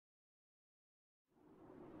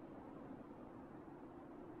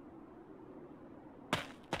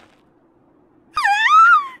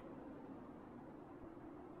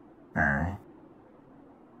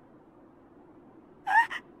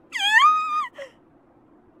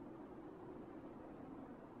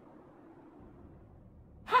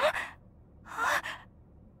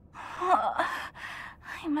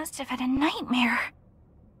must have had a nightmare.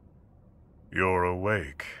 You're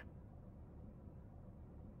awake.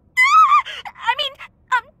 I mean,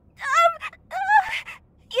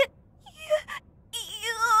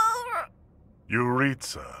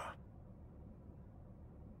 Euritsa.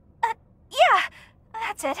 Yeah,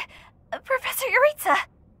 that's it. Professor Euritsa.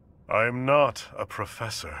 I'm not a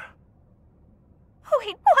professor.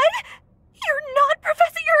 Wait, what? You're not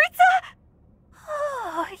Professor Euritsa?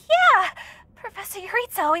 Oh, yeah. Professor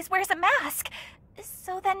Euritsa always wears a mask.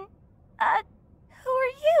 So then, who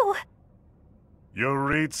are you?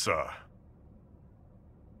 Euritsa.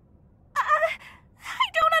 I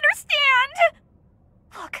don't understand.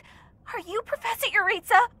 Look, are you Professor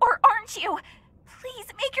Euritsa, or aren't you? Please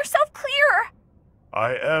make yourself clear.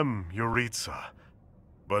 I am Euritsa,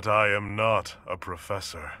 but I am not a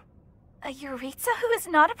professor. A Euritsa who is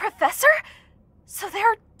not a professor? So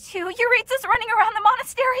there are two Euritsas running around the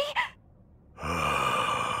monastery?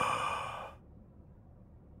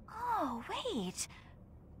 Oh, wait.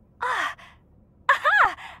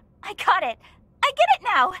 Aha! I got it. I get it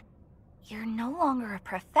now. You're no longer a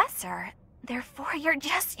professor, therefore you're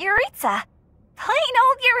just Euritsa. Plain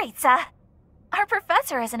old Euritsa. Our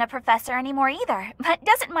professor isn't a professor anymore either, but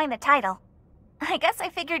doesn't mind the title. I guess I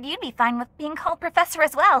figured you'd be fine with being called professor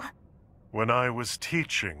as well. When I was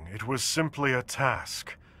teaching, it was simply a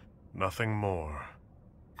task, nothing more.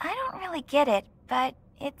 I don't really get it, but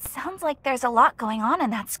it sounds like there's a lot going on in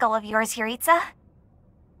that skull of yours, Euritsa.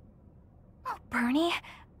 Oh, Bernie,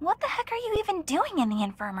 what the heck are you even doing in the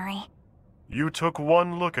infirmary? You took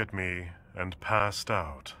one look at me and passed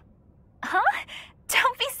out. Huh?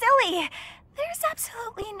 Don't be silly. There's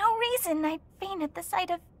absolutely no reason I'd faint at the sight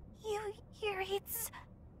of you, Euritsa.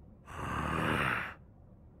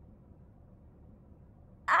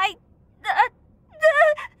 I'm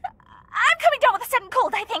coming down with a sudden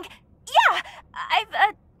cold, I think. Yeah, I've,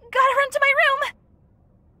 gotta run to my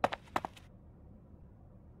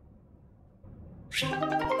room.